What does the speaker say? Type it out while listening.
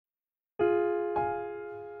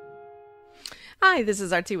Hi, this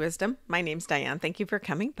is RT Wisdom. My name's Diane. Thank you for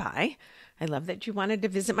coming by. I love that you wanted to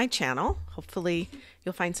visit my channel. Hopefully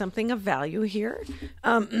you'll find something of value here.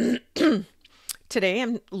 Today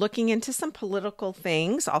I'm looking into some political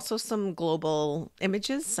things, also some global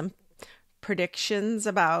images, some predictions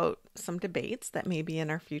about some debates that may be in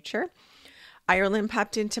our future. Ireland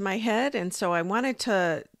popped into my head, and so I wanted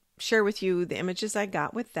to share with you the images I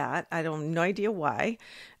got with that. I don't have no idea why.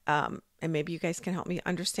 And maybe you guys can help me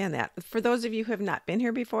understand that. For those of you who have not been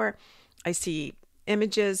here before, I see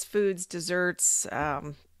images, foods, desserts,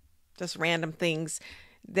 just random things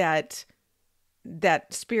that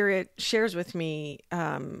spirit shares with me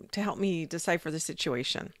to help me decipher the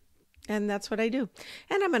situation. And that's what I do.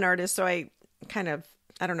 And I'm an artist, so I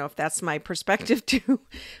don't know if that's my perspective too,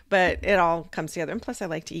 but it all comes together. And plus I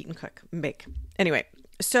like to eat and cook and bake. Anyway,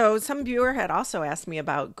 so some viewer had also asked me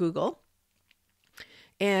about Google.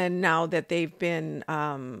 And now that they've been,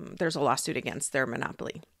 there's a lawsuit against their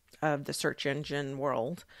monopoly of the search engine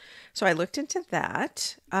world. So I looked into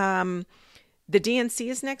that. The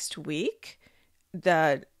DNC is next week.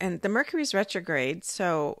 And the Mercury's retrograde.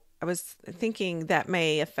 So I was thinking that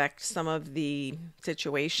may affect some of the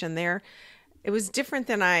situation there. It was different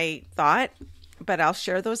than I thought, but I'll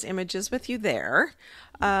share those images with you there.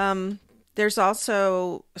 There's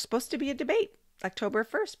also supposed to be a debate October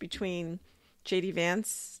 1st between JD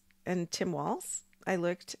Vance and Tim Walz. I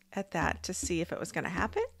looked at that to see if it was going to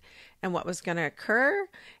happen and what was going to occur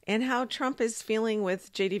and how Trump is feeling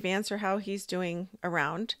with JD Vance or how he's doing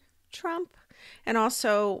around Trump. And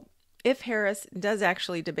also if Harris does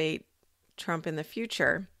actually debate Trump in the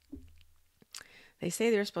future. They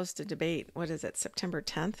say they're supposed to debate, September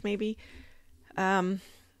 10th maybe?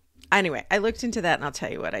 Anyway, I looked into that and I'll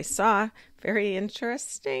tell you what I saw. Very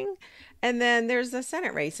interesting. And then there's a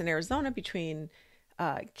Senate race in Arizona between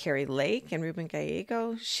Carrie Lake and Ruben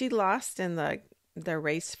Gallego. She lost in the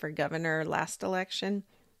race for governor last election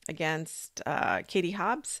against Katie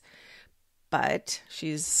Hobbs, but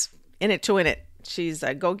she's in it to win it. She's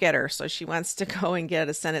a go-getter, so she wants to go and get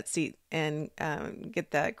a Senate seat and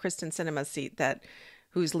get the Kristen Sinema seat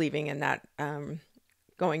who's leaving and not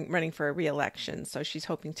running for a re-election. So she's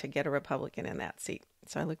hoping to get a Republican in that seat.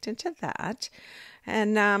 So I looked into that.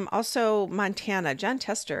 And also Montana, John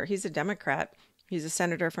Tester, he's a Democrat. He's a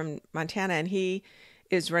senator from Montana, and he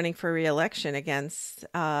is running for re-election against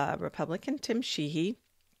Republican Tim Sheehy.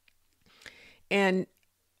 And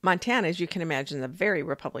Montana, as you can imagine, is a very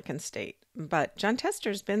Republican state. But John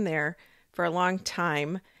Tester's been there for a long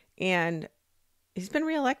time, and he's been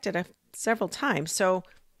reelected several times. So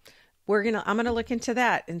I'm gonna look into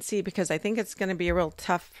that and see, because I think it's going to be a real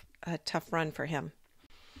tough run for him.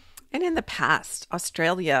 And in the past,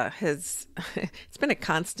 Australia it's been a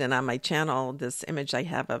constant on my channel, this image I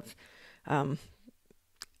have of,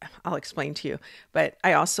 I'll explain to you, but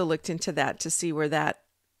I also looked into that to see where that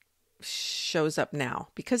shows up now,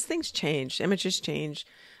 because things change, images change,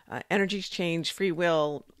 energies change, free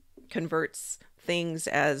will converts things,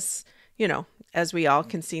 as we all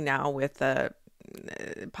can see now with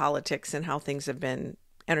politics and how things have been,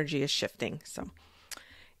 energy is shifting. So,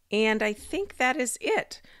 and I think that is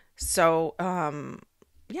it. So,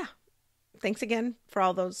 yeah, thanks again for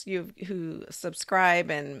all those you who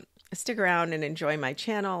subscribe and stick around and enjoy my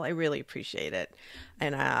channel. I really appreciate it.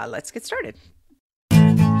 And let's get started. All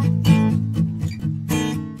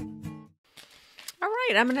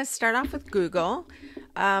right, I'm going to start off with Google.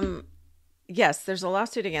 Yes, there's a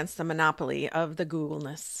lawsuit against the monopoly of the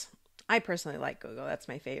Googleness. I personally like Google. That's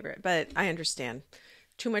my favorite, but I understand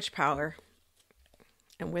too much power,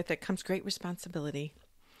 and with it comes great responsibility.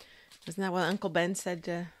 Isn't that what Uncle Ben said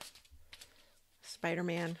to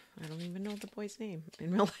Spider-Man? I don't even know the boy's name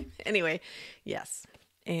in real life. Anyway, yes.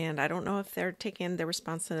 And I don't know if they're taking their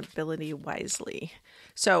responsibility wisely.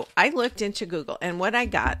 So I looked into Google, and what I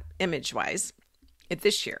got image-wise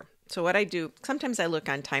this year. So what I do, sometimes I look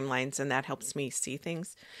on timelines, and that helps me see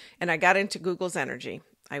things. And I got into Google's energy.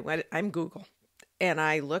 I'm Google, and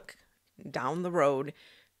I look down the road,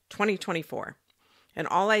 2024. And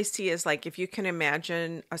all I see is, like, if you can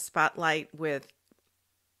imagine a spotlight with,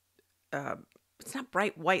 it's not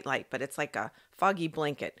bright white light, but it's like a foggy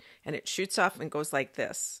blanket, and it shoots off and goes like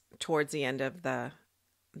this towards the end of the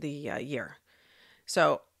year.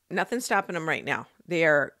 So nothing's stopping them right now. They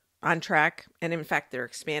are on track, and in fact, they're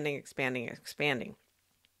expanding.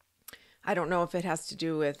 I don't know if it has to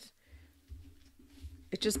do with,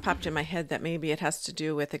 it just popped in my head that maybe it has to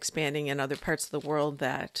do with expanding in other parts of the world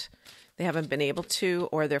that they haven't been able to,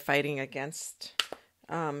 or they're fighting against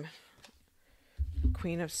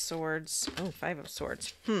Queen of Swords. Oh, Five of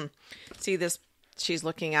Swords. See, this she's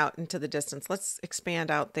looking out into the distance. Let's expand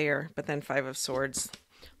out there. But then Five of Swords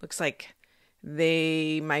looks like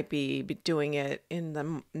they might be doing it in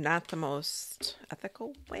the not the most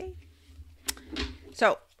ethical way.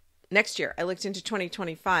 So next year, I looked into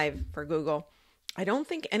 2025 for Google. I don't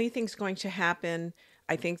think anything's going to happen.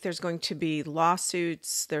 I think there's going to be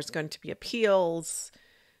lawsuits. There's going to be appeals.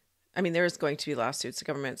 I mean, there is going to be lawsuits. The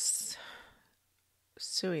government's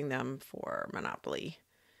suing them for monopoly.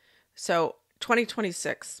 So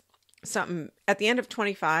 2026, something at the end of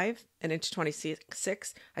 25 and into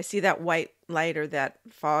 26, I see that white light or that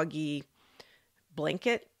foggy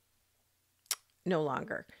blanket no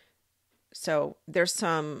longer. So there's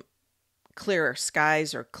some clearer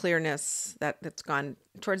skies or clearness that's gone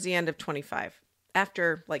towards the end of 25,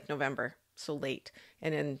 after like November, so late,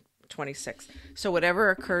 and in 26. So whatever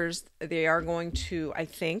occurs, they are going to, I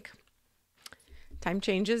think, time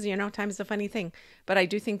changes, time's a funny thing, but I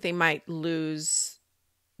do think they might lose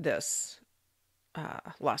this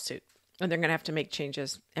lawsuit, and they're going to have to make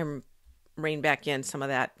changes and rein back in some of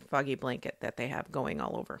that foggy blanket that they have going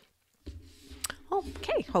all over.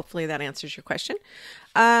 Okay, hopefully that answers your question.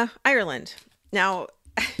 Ireland. Now,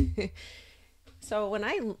 so when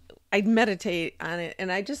I meditate on it,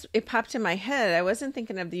 and it popped in my head. I wasn't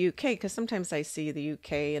thinking of the UK, because sometimes I see the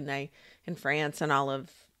UK and France and all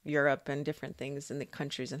of Europe and different things in the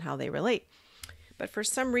countries and how they relate. But for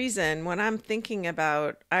some reason, when I'm thinking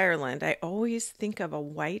about Ireland, I always think of a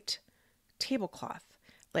white tablecloth,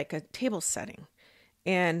 like a table setting,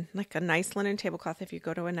 and like a nice linen tablecloth if you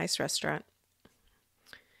go to a nice restaurant.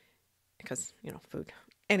 Because, food.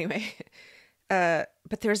 Anyway,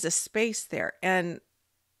 but there's a space there. And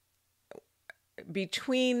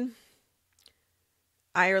between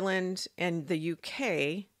Ireland and the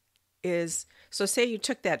UK is, so say you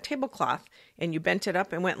took that tablecloth and you bent it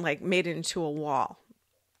up and made it into a wall.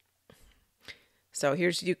 So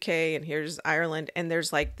here's UK and here's Ireland, and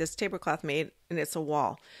there's this tablecloth made, and it's a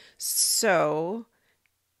wall. So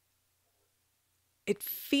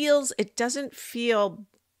it doesn't feel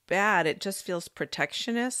bad. It just feels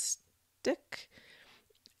protectionistic.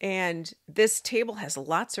 And this table has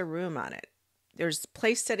lots of room on it. There's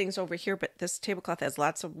place settings over here, but this tablecloth has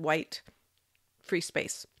lots of white free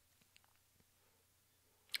space.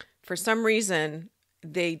 For some reason,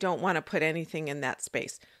 they don't want to put anything in that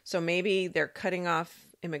space. So maybe they're cutting off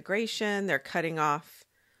immigration. They're cutting off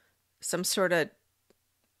some sort of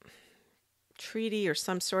treaty or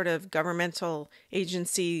some sort of governmental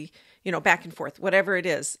agency, back and forth, whatever it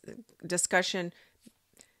is, discussion.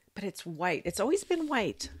 But it's white. It's always been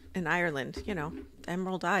white in Ireland,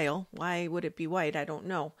 Emerald Isle. Why would it be white? I don't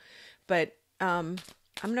know. But I'm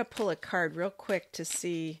going to pull a card real quick to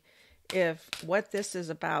see what this is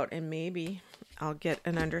about, and maybe I'll get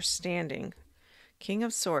an understanding. King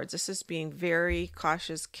of Swords. This is being very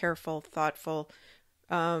cautious, careful, thoughtful,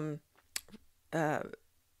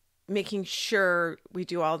 making sure we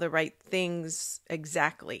do all the right things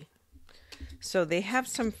exactly. So they have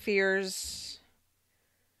some fears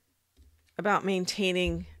about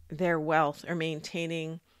maintaining their wealth or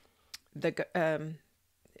maintaining the,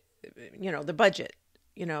 the budget.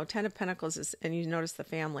 10 of Pentacles is, and you notice the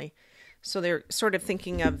family. So they're sort of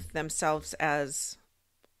thinking of themselves as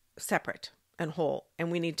separate and whole,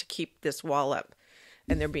 and we need to keep this wall up.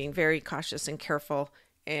 And they're being very cautious and careful,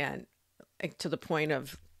 and to the point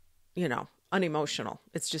of, unemotional.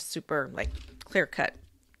 It's just super clear cut.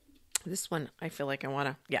 This one, I feel like I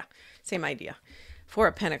want to, same idea. Four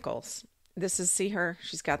of Pentacles. This is, see her,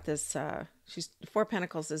 she's got this, Four of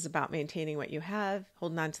Pentacles is about maintaining what you have,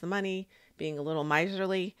 holding on to the money, being a little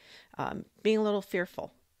miserly, being a little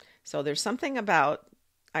fearful. So there's something about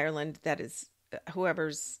Ireland that is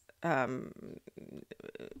whoever's,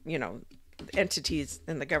 entities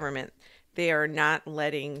in the government, they are not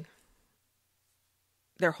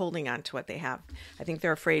they're holding on to what they have. I think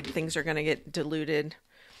they're afraid things are going to get diluted,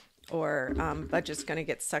 or budget's going to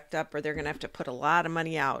get sucked up, or they're going to have to put a lot of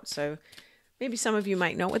money out. So maybe some of you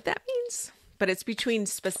might know what that means, but it's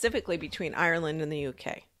specifically between Ireland and the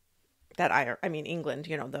UK. England,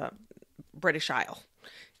 the British Isle,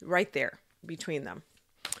 right there between them.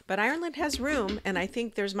 But Ireland has room, and I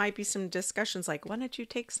think might be some discussions why don't you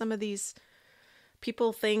take some of these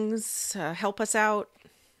people things, help us out?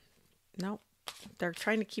 No, they're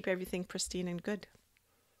trying to keep everything pristine and good.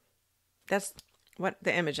 That's what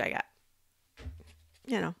the image I got.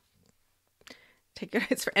 Take it.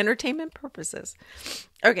 It's for entertainment purposes.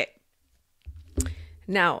 Okay.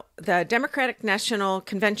 Now, the Democratic National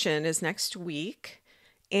Convention is next week,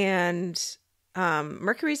 and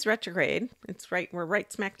Mercury's retrograde. It's right. We're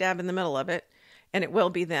right smack dab in the middle of it, and it will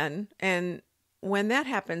be then. And when that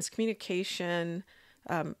happens, communication,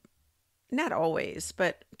 not always,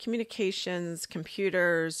 but communications,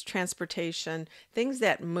 computers, transportation, things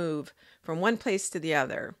that move from one place to the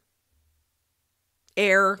other,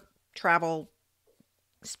 air, travel,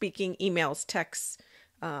 speaking, emails, texts,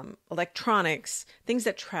 electronics, things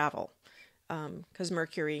that travel, because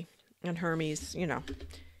Mercury and Hermes,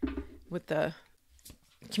 with the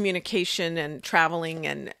communication and traveling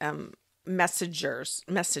and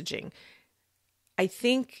messaging. I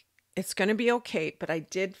think it's going to be okay, but I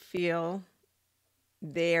did feel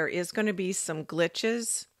there is going to be some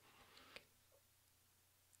glitches.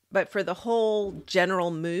 But for the whole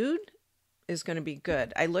general mood is going to be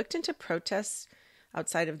good. I looked into protests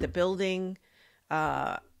outside of the building.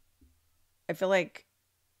 I feel like,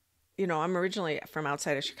 I'm originally from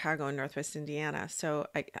outside of Chicago in Northwest Indiana. So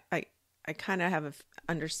I kind of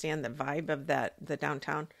understand the vibe of the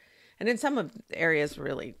downtown. And in some of the areas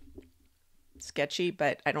really sketchy,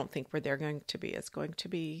 but I don't think where they're going to be. It's going to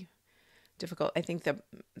be difficult. I think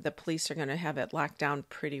the police are going to have it locked down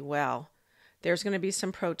pretty well. There's going to be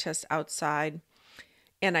some protests outside.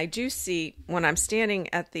 And I do see when I'm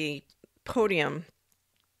standing at the podium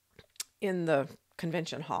in the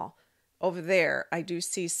convention hall over there, I do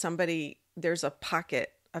see there's a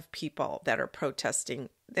pocket of people that are protesting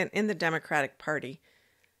in the Democratic Party.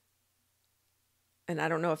 And I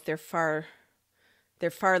don't know if they're far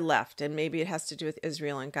left, and maybe it has to do with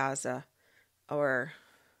Israel and Gaza, or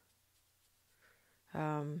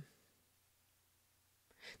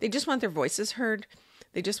they just want their voices heard.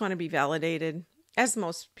 They just want to be validated, as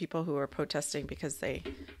most people who are protesting, because they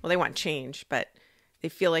want change, but they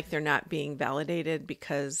feel like they're not being validated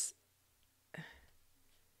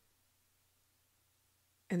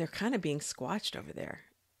and they're kind of being squashed over there.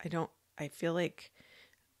 I feel like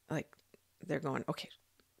they're going, okay,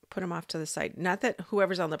 put them off to the side. Not that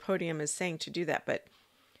whoever's on the podium is saying to do that, but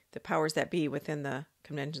the powers that be within the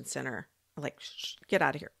convention center are like, shh, get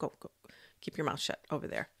out of here. Go. Keep your mouth shut over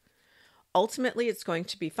there. Ultimately, it's going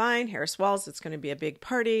to be fine. Harris Walz, it's going to be a big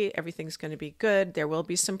party. Everything's going to be good. There will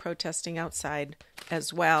be some protesting outside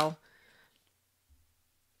as well.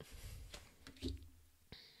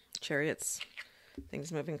 Chariots,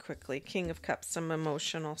 things moving quickly. King of Cups, some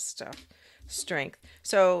emotional stuff. Strength.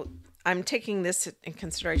 So I'm taking this in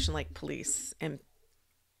consideration, like police, and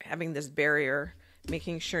having this barrier,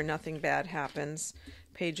 making sure nothing bad happens.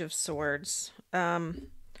 Page of Swords. I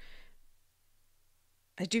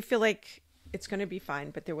do feel like it's going to be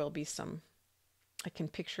fine, but there will be some, I can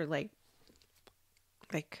picture like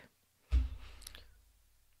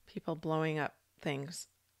people blowing up things.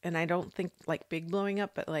 And I don't think like big blowing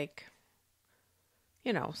up, but like,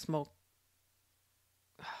 smoke.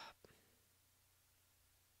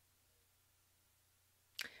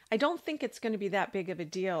 I don't think it's going to be that big of a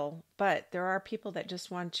deal, but there are people that just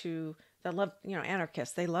that love,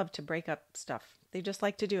 anarchists. They love to break up stuff. They just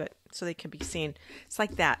like to do it so they can be seen. It's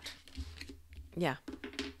like that. Yeah.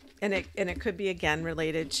 And it could be, again,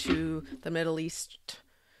 related to the Middle East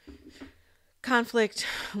conflict,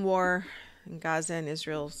 war, in Gaza and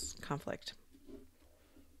Israel's conflict.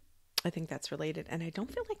 I think that's related. And I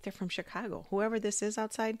don't feel like they're from Chicago. Whoever this is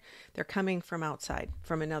outside, they're coming from outside,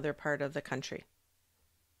 from another part of the country.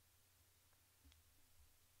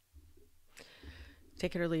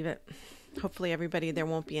 Take it or leave it. Hopefully there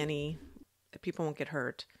won't be people won't get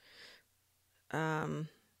hurt.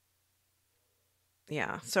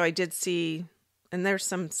 Yeah, so I did see, and there's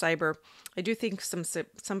some cyber, I do think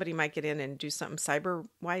somebody might get in and do something cyber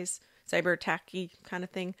attacky kind of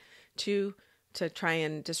thing to try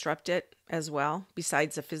and disrupt it as well.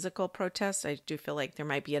 Besides the physical protest, I do feel like there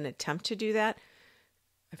might be an attempt to do that.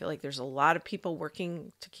 I feel like there's a lot of people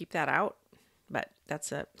working to keep that out, but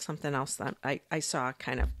that's something else that I saw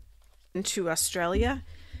kind of into Australia.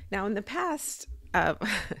 Now, in the past, there's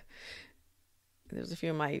a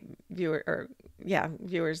few of my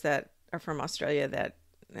viewers that are from Australia that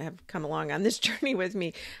have come along on this journey with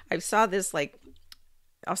me. I saw this, like,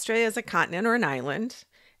 Australia is a continent or an island,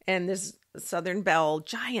 and this Southern Belle,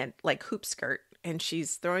 giant, like, hoop skirt, and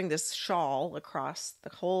she's throwing this shawl across the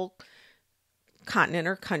whole continent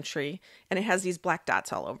or country, and it has these black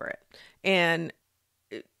dots all over it. And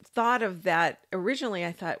thought of that originally,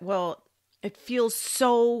 I thought, well, it feels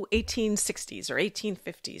so 1860s or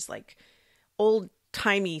 1850s, like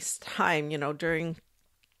old-timey time, during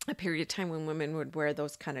a period of time when women would wear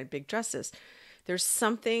those kind of big dresses. There's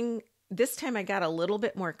something, this time I got a little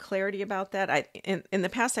bit more clarity about that. In the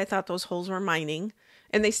past, I thought those holes were mining,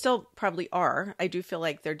 and they still probably are. I do feel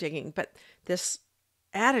like they're digging, but this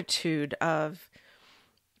attitude of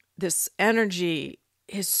this energy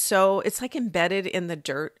is so, it's like embedded in the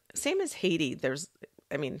dirt. Same as Haiti.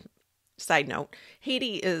 Side note,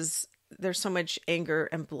 Haiti is, there's so much anger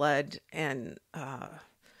and blood and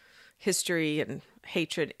history and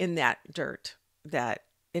hatred in that dirt that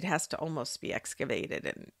it has to almost be excavated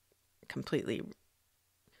and completely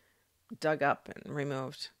dug up and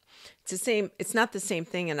removed. It's not the same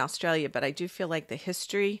thing in Australia, but I do feel like the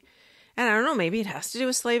history, and I don't know, maybe it has to do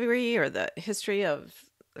with slavery or the history of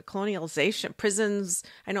the colonialization, prisons.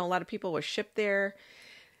 I know a lot of people were shipped there,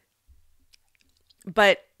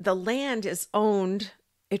 but the land is owned.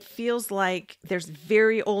 It feels like there's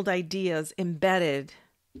very old ideas embedded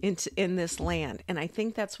in this land. And I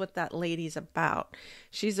think that's what that lady's about.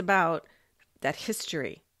 She's about that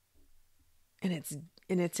history, and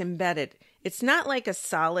it's embedded. It's not like a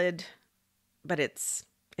solid, but it's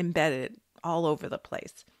embedded all over the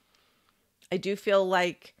place. I do feel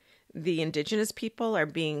like the indigenous people are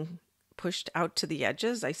being pushed out to the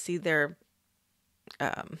edges. I see their,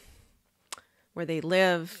 where they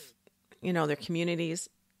live, their communities.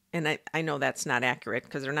 And I know that's not accurate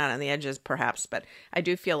because they're not on the edges perhaps, but I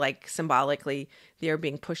do feel like symbolically they are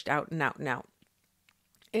being pushed out and out and out.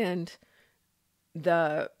 And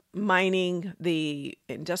the mining, the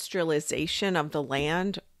industrialization of the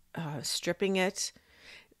land, stripping it,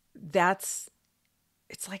 it's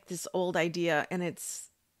like this old idea, and it's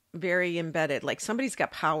very embedded. Like somebody's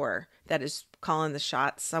got power that is calling the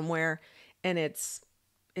shots somewhere, and it's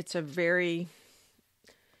a very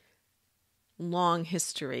long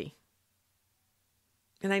history.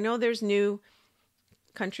 And I know there's new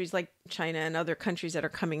countries like China and other countries that are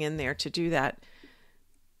coming in there to do that,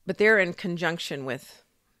 but they're in conjunction with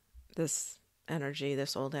this energy,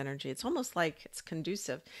 this old energy. It's almost like it's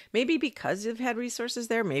conducive. Maybe because you've had resources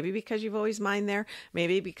there, maybe because you've always mined there,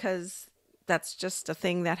 maybe because that's just a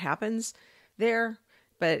thing that happens there,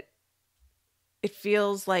 but it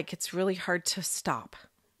feels like it's really hard to stop.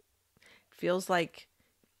 It feels like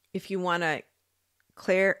if you want to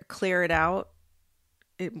clear it out,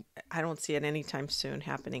 I don't see it anytime soon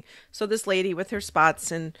happening. So this lady with her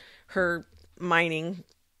spots and her mining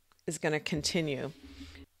is going to continue.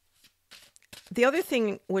 The other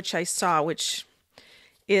thing which I saw, which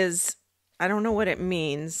is, I don't know what it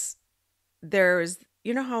means. There's,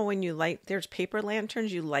 how when there's paper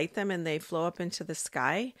lanterns, you light them and they flow up into the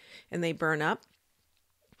sky and they burn up.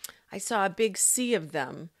 I saw a big sea of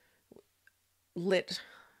them lit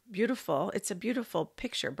beautiful. It's a beautiful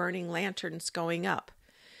picture, burning lanterns going up.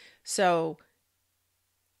 So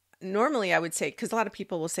normally I would say, because a lot of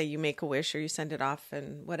people will say you make a wish or you send it off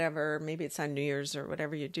and whatever, maybe it's on New Year's or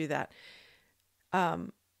whatever you do that.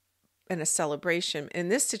 In a celebration. In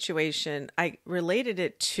this situation, I related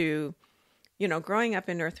it to, growing up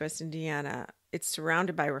in Northwest Indiana, it's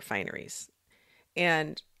surrounded by refineries.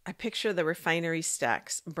 And I picture the refinery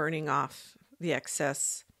stacks burning off the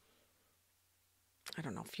excess, I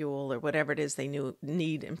don't know, fuel or whatever it is they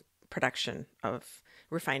need in production of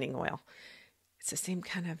refining oil. It's the same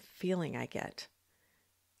kind of feeling I get.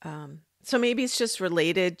 So maybe it's just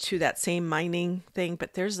related to that same mining thing,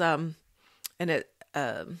 but there's a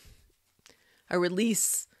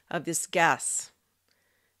release of this gas.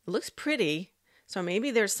 It looks pretty, so maybe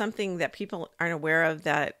there's something that people aren't aware of,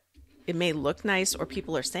 that it may look nice, or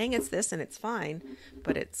people are saying it's this and it's fine,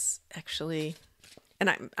 but it's actually,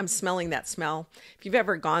 and I'm smelling that smell. If you've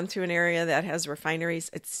ever gone through an area that has refineries,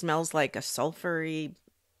 it smells like a sulfury,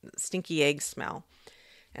 stinky egg smell,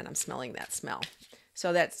 and I'm smelling that smell.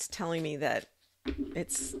 So that's telling me that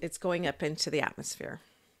it's going up into the atmosphere.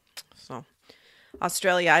 So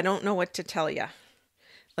Australia, I don't know what to tell you.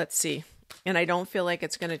 Let's see. And I don't feel like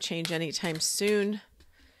it's going to change anytime soon.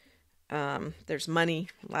 There's money,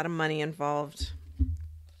 a lot of money involved.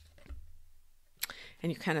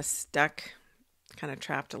 And you're kind of stuck, kind of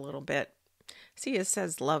trapped a little bit. See, it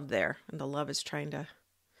says love there, and the love is trying to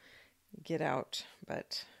get out,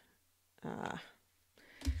 but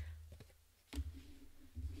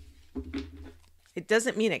it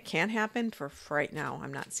doesn't mean it can't happen. For right now,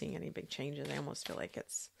 I'm not seeing any big changes. I almost feel like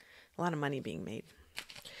it's a lot of money being made.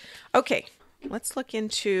 Okay, let's look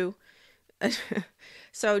into,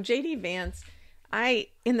 so JD Vance,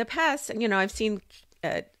 in the past, I've seen,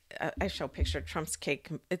 I show a picture of Trump's cake.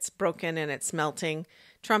 It's broken and it's melting.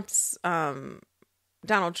 Donald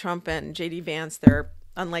Trump and JD Vance, their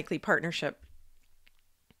unlikely partnership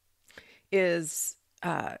is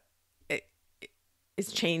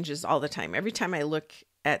changes all the time. Every time I look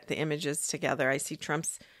at the images together, I see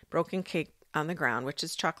Trump's broken cake on the ground, which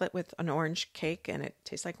is chocolate with an orange cake, and it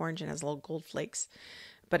tastes like orange and has little gold flakes,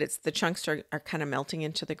 but the chunks are kind of melting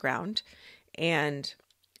into the ground. And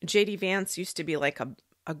JD Vance used to be like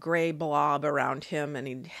a gray blob around him, and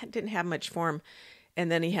he didn't have much form.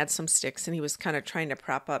 And then he had some sticks, and he was kind of trying to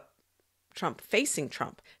prop up Trump, facing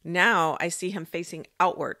Trump. Now I see him facing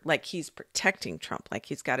outward, like he's protecting Trump, like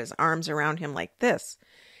he's got his arms around him like this,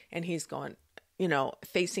 and he's going,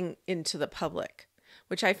 facing into the public,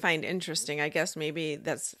 which I find interesting. I guess maybe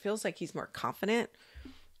that feels like he's more confident,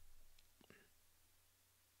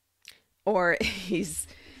 or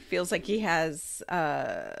feels like he has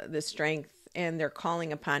the strength, and they're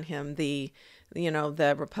calling upon him. The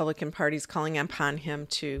Republican Party's calling upon him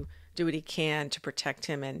to do what he can to protect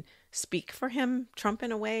him and speak for him, Trump,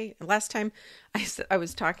 in a way. Last time I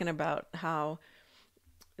was talking about how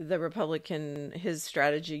the Republican, his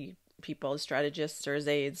strategy people, his strategists or his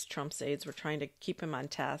aides, Trump's aides, were trying to keep him on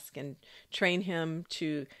task and train him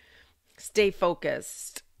to stay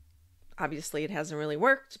focused. Obviously, it hasn't really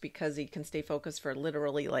worked because he can stay focused for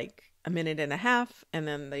literally like a minute and a half. And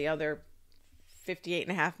then the other 58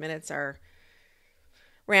 and a half minutes are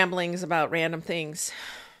ramblings about random things.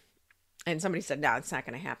 And somebody said, no, it's not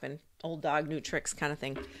going to happen. Old dog, new tricks kind of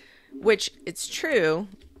thing, which it's true,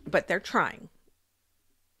 but they're trying.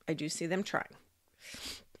 I do see them trying.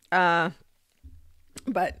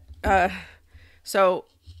 So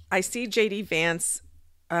I see JD Vance.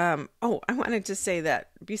 I wanted to say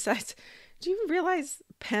that besides, do you realize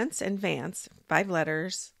Pence and Vance, 5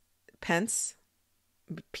 letters, Pence,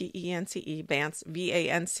 P-E-N-C-E, Vance,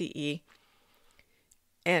 V-A-N-C-E,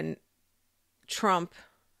 and Trump,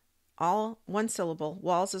 all one syllable.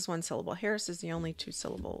 Walz is one syllable. Harris is the only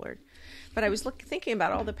 2-syllable word. But I was thinking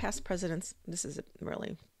about all the past presidents. This is a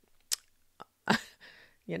really,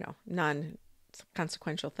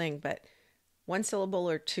 non-consequential thing, but 1 syllable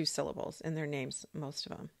or 2 syllables in their names, most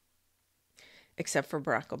of them, except for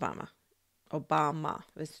Barack Obama. Obama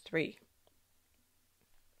is 3.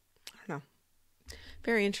 I don't know.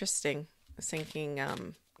 Very interesting. I was thinking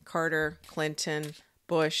Carter, Clinton,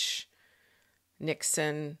 Bush,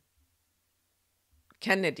 Nixon,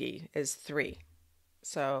 Kennedy is 3.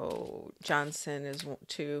 So Johnson is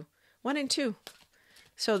 2, 1 and 2.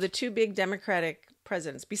 So the 2 big Democratic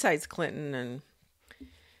presidents, besides Clinton and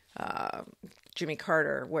Jimmy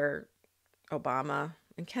Carter, where Obama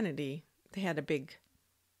and Kennedy, they had a big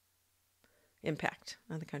impact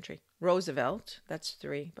on the country. Roosevelt, that's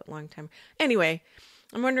 3, but long time. Anyway,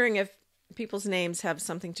 I'm wondering if people's names have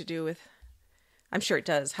something to do with, I'm sure it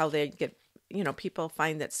does, how they get, people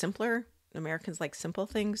find that simpler. Americans like simple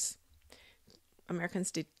things.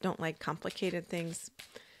 Americans don't like complicated things.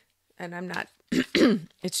 And I'm not,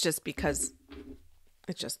 it's just because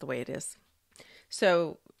it's just the way it is.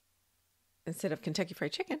 So instead of Kentucky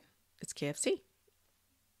Fried Chicken, it's KFC.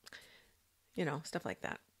 Stuff like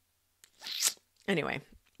that. Anyway,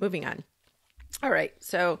 moving on. All right.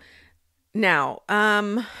 So now,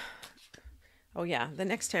 the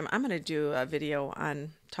next time I'm going to do a video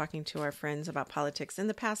on talking to our friends about politics. In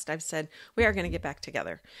the past, I've said we are going to get back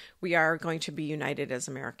together. We are going to be united as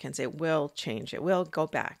Americans. It will change. It will go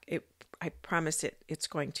back. I promise it's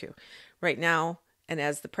going to. Right now, and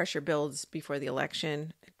as the pressure builds before the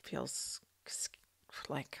election, it feels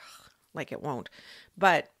like it won't.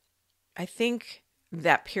 But I think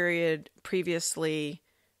that period previously,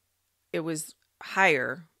 it was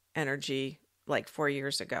higher energy like 4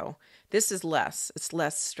 years ago. This is less. It's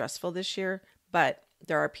less stressful this year, but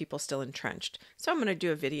there are people still entrenched. So I'm going to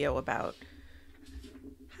do a video about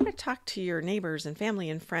how to talk to your neighbors and family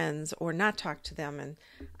and friends, or not talk to them. And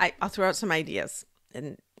I'll throw out some ideas,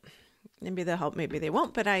 and maybe they'll help, maybe they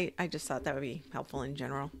won't, but I just thought that would be helpful in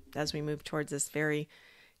general as we move towards this very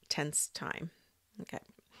tense time. Okay.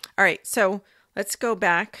 All right. So let's go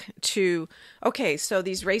back to, so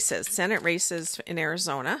these races, Senate races in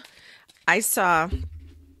Arizona. I saw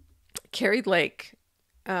Carrie Lake.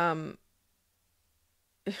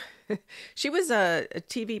 She was a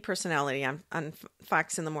TV personality on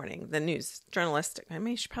Fox in the Morning, the news, journalistic. I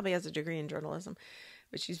mean, she probably has a degree in journalism,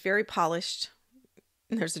 but she's very polished.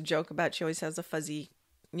 There's a joke about she always has a fuzzy,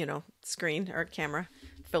 screen or camera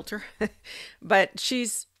filter, but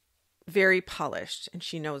she's very polished and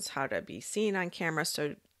she knows how to be seen on camera.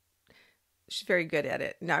 So she's very good at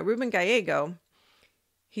it. Now, Ruben Gallego,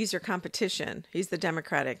 he's your competition. He's the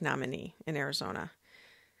Democratic nominee in Arizona.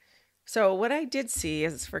 So what I did see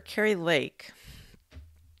is for Carrie Lake,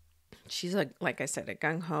 she's like I said, a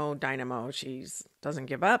gung-ho dynamo. She doesn't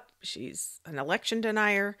give up. She's an election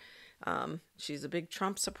denier. She's a big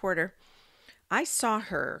Trump supporter. I saw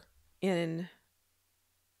her in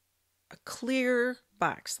a clear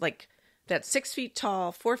box, like that's 6 feet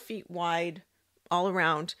tall, 4 feet wide, all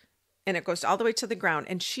around, and it goes all the way to the ground.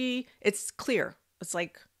 And it's clear. It's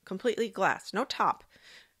like completely glass, no top,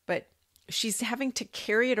 but she's having to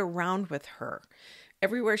carry it around with her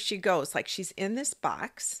everywhere she goes. Like she's in this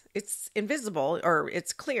box. It's invisible or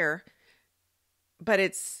it's clear, but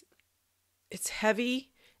it's heavy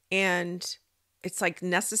and it's like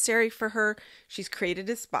necessary for her. She's created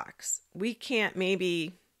this box. We can't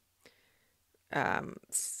maybe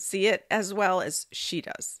see it as well as she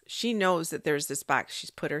does. She knows that there's this box she's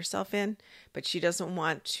put herself in, but she doesn't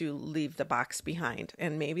want to leave the box behind.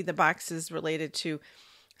 And maybe the box is related to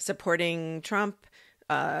supporting Trump,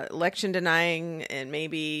 election denying, and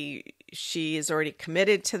maybe she is already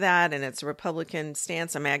committed to that and it's a Republican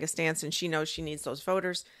stance, a MAGA stance, and she knows she needs those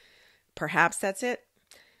voters. Perhaps that's it.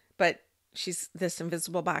 But this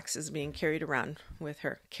invisible box is being carried around with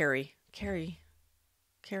her. Carrie.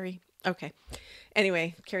 Okay.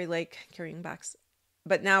 Anyway, Carrie Lake carrying box.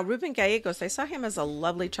 But now Ruben Gallegos, I saw him as a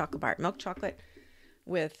lovely chocolate bar, milk chocolate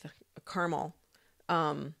with caramel.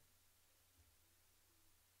 And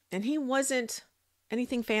he wasn't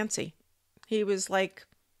anything fancy. He was like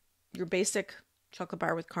your basic chocolate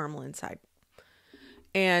bar with caramel inside.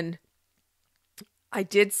 And I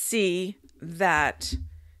did see that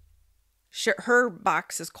her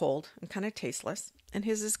box is cold and kind of tasteless, and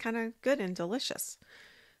his is kind of good and delicious.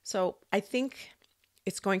 So I think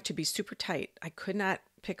it's going to be super tight. I could not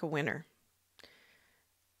pick a winner,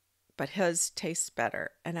 but his tastes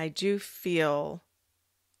better. And I do feel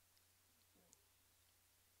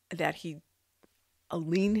that he'll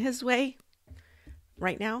lean his way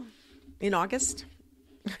right now in August.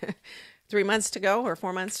 3 months to go or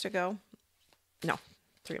 4 months to go. No,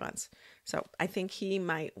 3 months. So I think he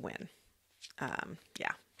might win.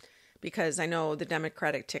 Yeah, because I know the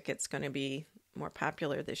Democratic ticket's going to be more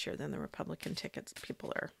popular this year than the Republican tickets.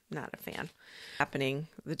 People are not a fan.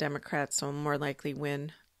 The Democrats will more likely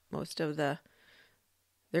win most of it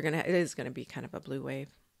is going to be kind of a blue wave.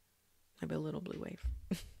 Maybe a little blue wave.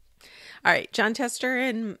 All right, Jon Tester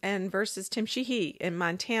and versus Tim Sheehy in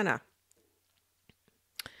Montana.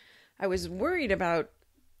 I was worried about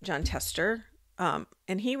Jon Tester,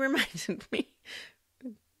 and he reminded me,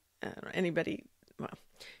 I don't know, anybody,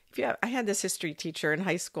 well, I had this history teacher in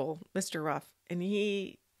high school, Mr. Ruff, and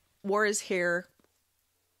he wore his hair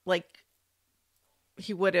like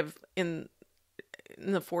he would have in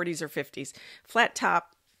the 40s or 50s. Flat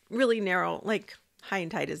top, really narrow, like high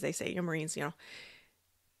and tight, as they say, your Marines,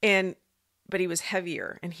 but he was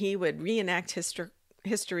heavier, and he would reenact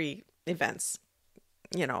history events,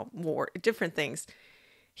 war, different things.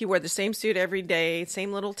 He wore the same suit every day,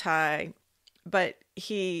 same little tie, but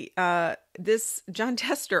this Jon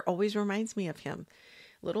Tester always reminds me of him.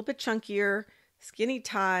 A little bit chunkier, skinny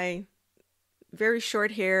tie, very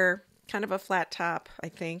short hair, kind of a flat top, I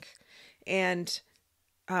think. And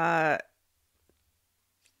Jon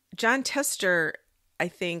Tester, I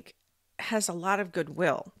think, has a lot of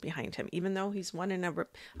goodwill behind him, even though he's won in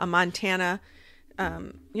a Montana,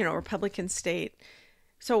 Republican state.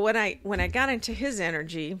 So when I got into his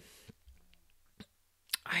energy,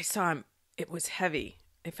 I saw him. It was heavy.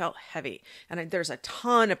 It felt heavy. And there's a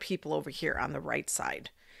ton of people over here on the right side.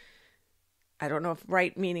 I don't know if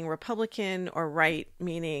right meaning Republican or right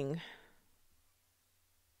meaning,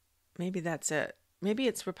 maybe that's it. Maybe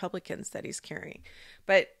it's Republicans that he's carrying.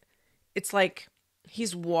 But it's like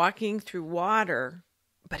he's walking through water,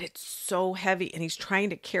 but it's so heavy. And he's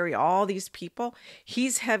trying to carry all these people.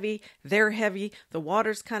 He's heavy. They're heavy. The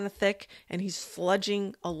water's kind of thick. And he's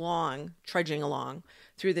trudging along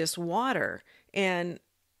through this water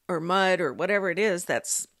or mud or whatever it is.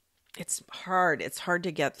 It's hard. It's hard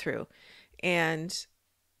to get through. And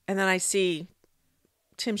then I see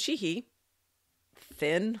Tim Sheehy,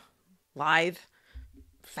 thin, lithe,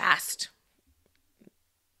 fast,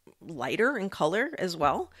 lighter in color as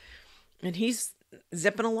well. And he's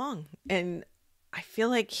zipping along. And I feel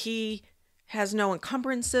like he has no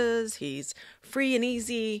encumbrances. He's free and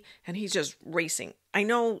easy, and he's just racing. I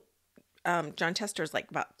know Jon Tester is like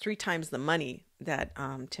about 3 times the money that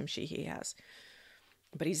Tim Sheehy has.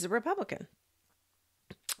 But he's a Republican.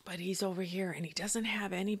 But he's over here, and he doesn't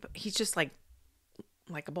have he's just like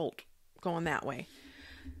a bolt going that way.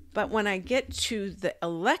 But when I get to the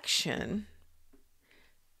election,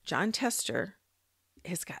 Jon Tester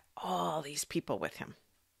has got all these people with him.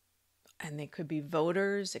 And they could be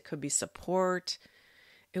voters. It could be support.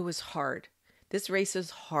 It was hard. This race is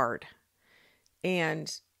hard.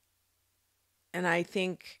 And I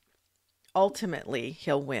think ultimately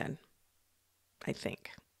he'll win. I think.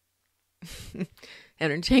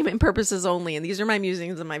 Entertainment purposes only. And these are my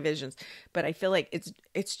musings and my visions. But I feel like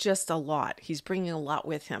it's just a lot. He's bringing a lot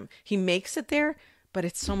with him. He makes it there, but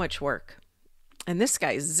it's so much work. And this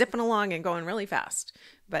guy is zipping along and going really fast.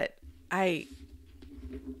 But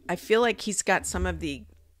I feel like he's got some of the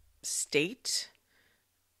state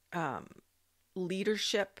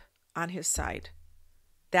leadership on his side.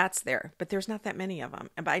 That's there, but there's not that many of them.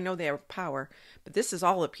 And I know they have power, but this is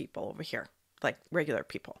all the people over here, like regular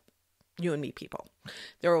people, you and me people.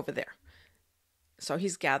 They're over there. So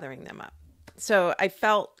he's gathering them up. So I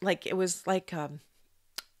felt like it was like a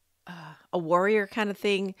warrior kind of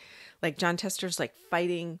thing. Like John Tester's like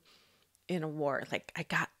fighting in a war. Like,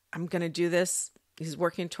 I'm going to do this. He's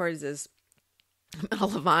working towards his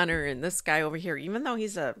Medal of Honor, and this guy over here, even though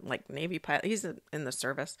he's a like Navy pilot, he's in the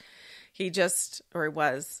service. He's just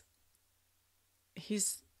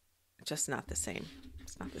not the same.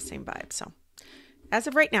 It's not the same vibe. So as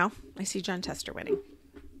of right now, I see John Tester winning.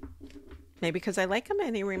 Maybe because I like him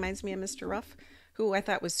and he reminds me of Mr. Ruff, who I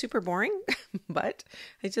thought was super boring, but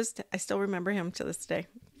I still remember him to this day.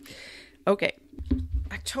 Okay.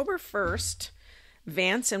 October 1st,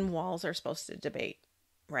 Vance and Walz are supposed to debate,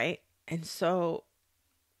 right? And so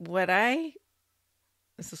this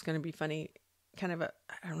is going to be funny, kind of I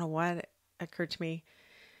don't know what occurred to me.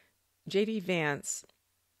 JD Vance,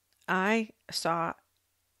 I saw,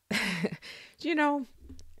 do you know,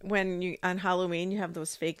 when on Halloween, you have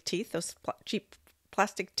those fake teeth, those cheap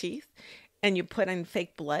plastic teeth, and you put in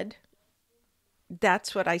fake blood?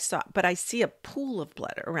 That's what I saw. But I see a pool of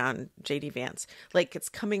blood around JD Vance, like it's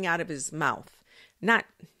coming out of his mouth. Not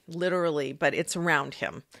literally, but it's around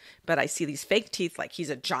him. But I see these fake teeth, like he's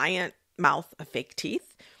a giant mouth of fake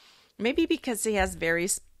teeth. Maybe because he has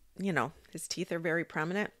his teeth are very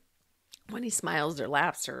prominent. When he smiles or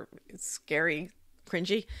laughs, or it's scary,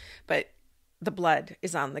 cringy. But the blood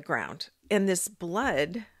is on the ground. And this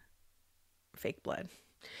blood, fake blood,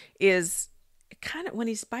 is kind of, when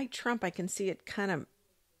he's by Trump, I can see it kind of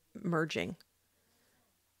merging.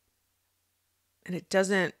 And it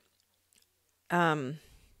doesn't, I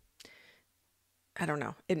don't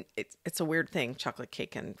know. It's a weird thing, chocolate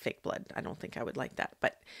cake and fake blood. I don't think I would like that.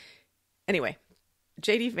 But anyway,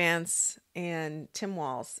 JD Vance and Tim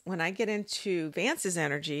Walz, when I get into Vance's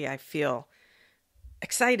energy, I feel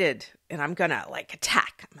excited and I'm going to like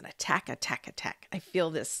attack. I'm going to attack. I feel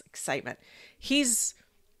this excitement. He's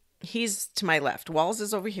to my left. Walz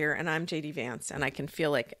is over here and I'm JD Vance, and I can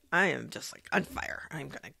feel like I am just like on fire. I'm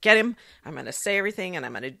going to get him. I'm going to say everything, and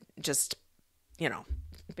I'm going to just,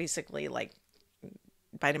 basically like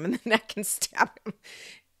bite him in the neck and stab him.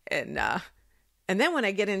 And then when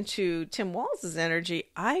I get into Tim Walz's energy,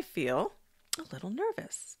 I feel a little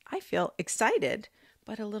nervous. I feel excited,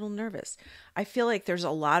 but a little nervous. I feel like there's a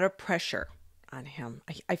lot of pressure on him.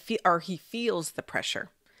 I feel, or he feels the pressure.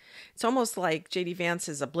 It's almost like JD Vance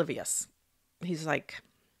is oblivious. He's like,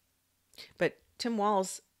 but Tim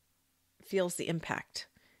Walz feels the impact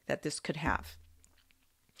that this could have.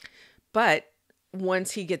 But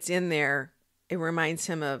once he gets in there, it reminds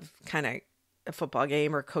him of kind of a football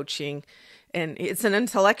game or coaching, and it's an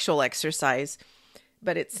intellectual exercise,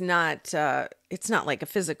 but it's not like a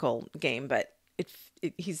physical game. But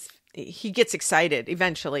he gets excited.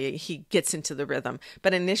 Eventually, he gets into the rhythm.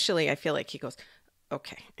 But initially, I feel like he goes,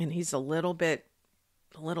 okay, and he's a little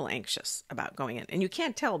anxious about going in, and you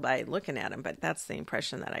can't tell by looking at him, but that's the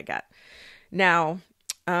impression that I got. Now,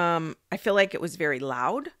 I feel like it was very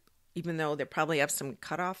loud. Even though they probably have some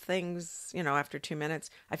cutoff things, after 2 minutes,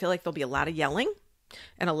 I feel like there'll be a lot of yelling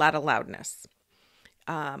and a lot of loudness.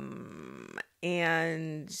 And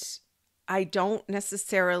I don't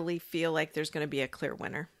necessarily feel like there's going to be a clear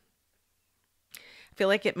winner. I feel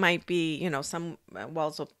like it might be, some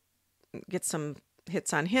Walz will get some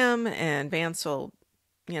hits on him, and Vance will,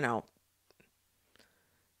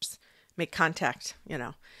 make contact,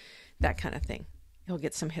 that kind of thing. He'll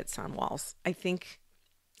get some hits on Walz. I think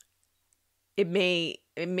it may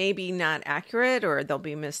be not accurate, or they'll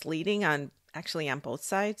be misleading on both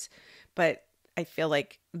sides, but I feel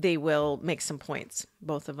like they will make some points.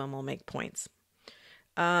 Both of them will make points.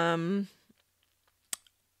 Yeah,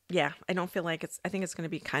 I don't feel like I think it's going to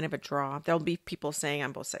be kind of a draw. There'll be people saying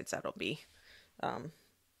on both sides that'll be, and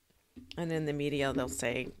in the media, they'll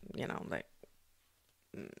say, like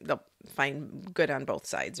they'll find good on both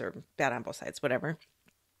sides or bad on both sides, whatever.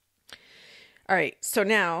 All right, so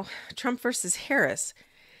now Trump versus Harris.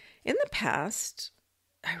 In the past,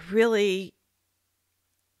 I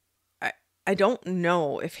don't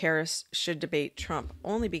know if Harris should debate Trump,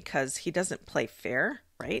 only because he doesn't play fair,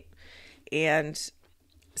 right? And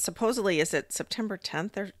supposedly, is it September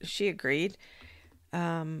 10th, or she agreed?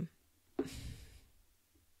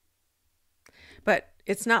 But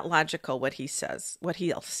it's not logical what he says, what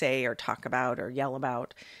he'll say or talk about or yell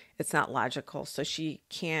about. It's not logical, so she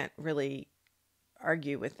can't really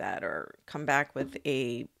argue with that or come back with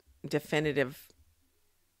a definitive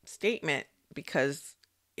statement because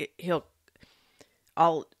he'll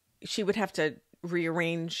all she would have to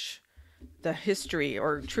rearrange the history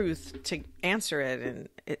or truth to answer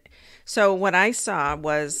it. So what I saw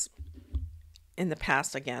was in the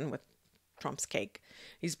past, again, with Trump's cake,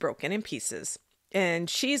 he's broken in pieces. And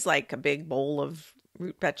she's like a big bowl of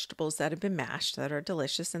root vegetables that have been mashed that are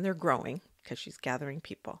delicious, and they're growing because she's gathering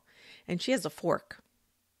people. And she has a fork.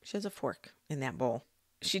 She has a fork in that bowl.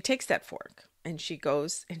 She takes that fork and she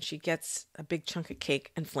goes and she gets a big chunk of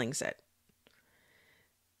cake and flings it.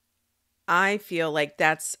 I feel like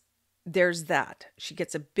there's that. She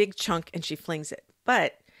gets a big chunk and she flings it.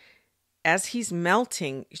 But as he's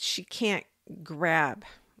melting, she can't grab.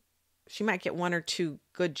 She might get one or two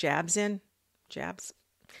good jabs,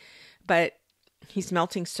 but he's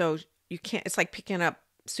melting, so you can't. It's like picking up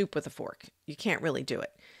soup with a fork. You can't really do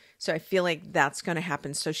it. So I feel like that's going to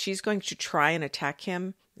happen. So she's going to try and attack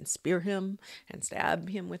him and spear him and stab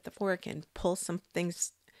him with the fork and pull some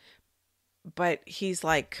things. But he's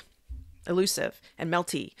like elusive and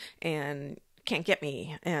melty and can't get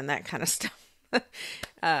me and that kind of stuff.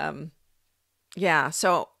 Yeah.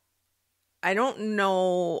 So I don't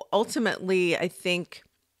know. Ultimately, I think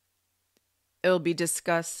it'll be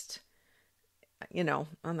discussed,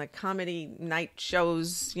 on the comedy night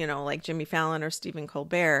shows, like Jimmy Fallon or Stephen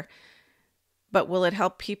Colbert. But will it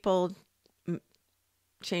help people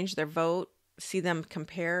change their vote, see them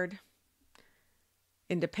compared?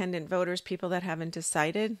 Independent voters, people that haven't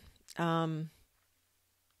decided.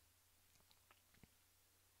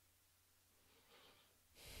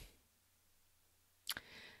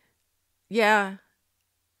 Yeah,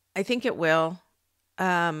 I think it will.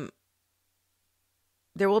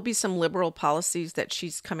 There will be some liberal policies that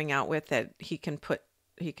she's coming out with that he can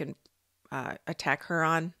attack her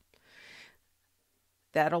on.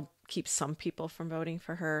 That'll keep some people from voting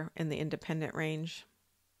for her in the independent range.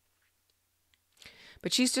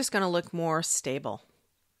 But she's just going to look more stable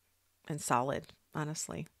and solid,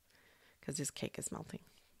 honestly, because his cake is melting.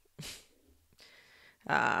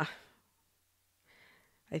 I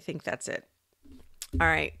think that's it. All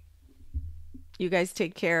right. You guys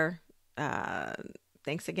take care.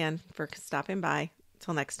 Thanks again for stopping by.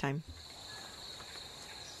 Till next time.